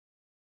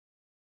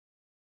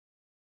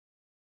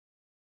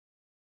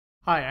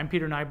Hi, I'm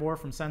Peter Nybor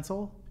from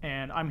Sensel,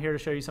 and I'm here to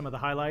show you some of the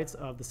highlights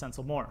of the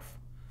Sensel Morph.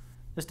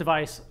 This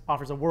device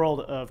offers a world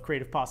of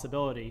creative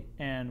possibility,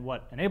 and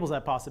what enables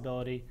that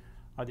possibility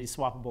are these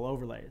swappable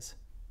overlays.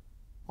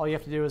 All you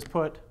have to do is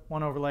put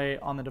one overlay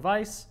on the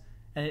device,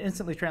 and it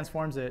instantly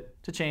transforms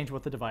it to change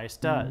what the device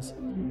does.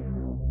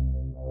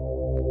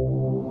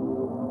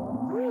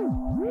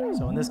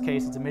 So in this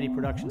case, it's a MIDI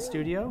production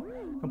studio,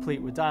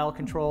 complete with dial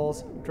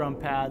controls, drum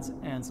pads,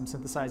 and some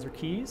synthesizer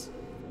keys.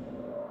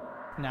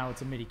 Now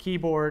it's a MIDI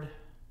keyboard,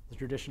 the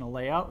traditional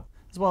layout,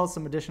 as well as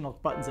some additional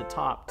buttons at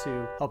top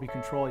to help you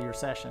control your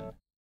session.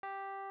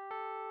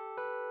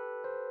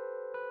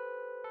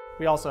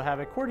 We also have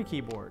a QWERTY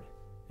keyboard,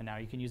 and now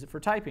you can use it for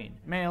typing,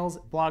 mails,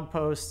 blog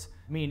posts,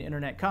 mean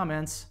internet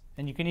comments,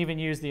 and you can even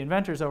use the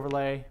inventor's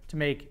overlay to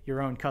make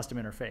your own custom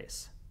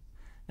interface.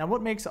 Now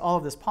what makes all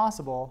of this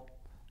possible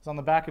is on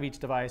the back of each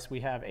device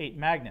we have 8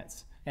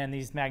 magnets, and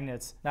these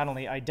magnets not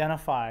only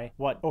identify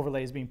what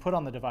overlay is being put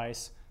on the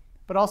device,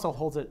 but also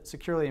holds it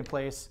securely in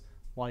place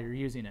while you're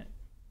using it.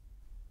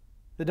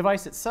 The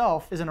device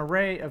itself is an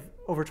array of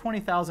over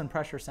 20,000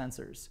 pressure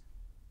sensors.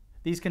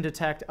 These can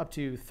detect up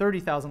to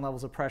 30,000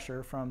 levels of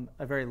pressure from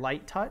a very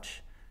light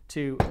touch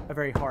to a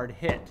very hard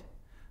hit.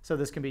 So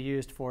this can be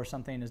used for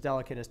something as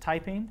delicate as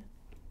typing,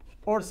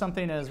 or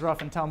something as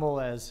rough and tumble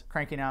as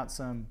cranking out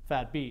some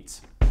fat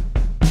beats.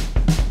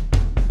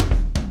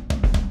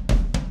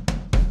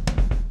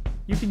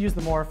 You can use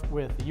the Morph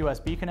with a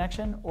USB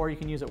connection, or you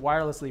can use it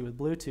wirelessly with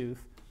Bluetooth.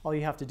 All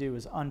you have to do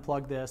is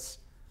unplug this,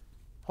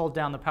 hold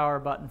down the power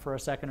button for a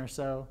second or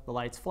so, the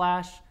lights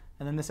flash,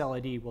 and then this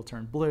LED will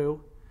turn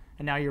blue,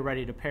 and now you're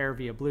ready to pair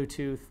via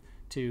Bluetooth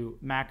to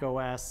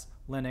macOS,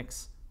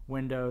 Linux,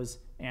 Windows,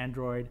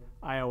 Android,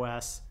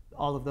 iOS.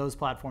 All of those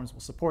platforms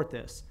will support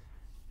this.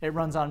 It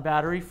runs on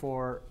battery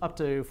for up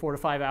to 4 to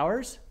 5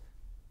 hours.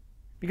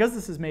 Because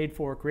this is made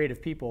for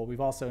creative people, we've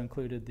also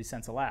included the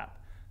Sensel app.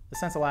 The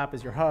Sensel app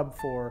is your hub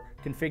for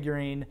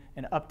configuring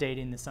and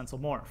updating the Sensel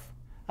Morph,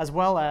 as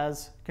well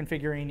as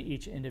configuring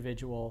each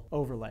individual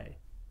overlay.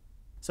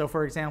 So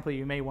for example,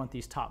 you may want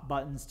these top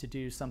buttons to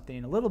do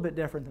something a little bit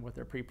different than what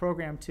they're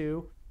pre-programmed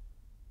to.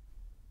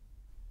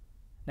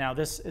 Now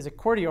this is a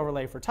QWERTY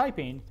overlay for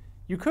typing.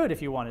 You could,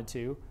 if you wanted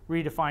to,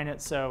 redefine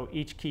it so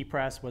each key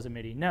press was a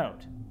MIDI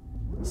note.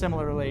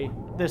 Similarly,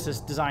 this is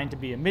designed to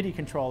be a MIDI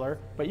controller,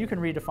 but you can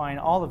redefine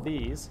all of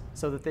these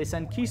so that they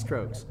send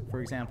keystrokes.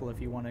 For example,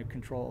 if you want to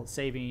control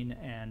saving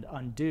and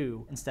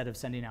undo instead of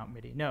sending out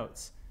MIDI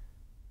notes.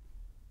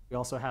 We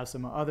also have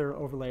some other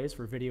overlays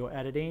for video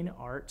editing,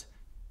 art.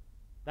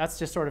 That's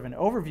just sort of an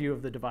overview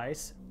of the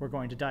device. We're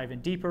going to dive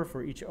in deeper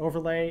for each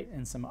overlay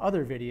in some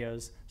other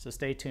videos, so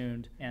stay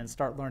tuned and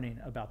start learning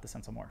about the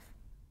Sensel Morph.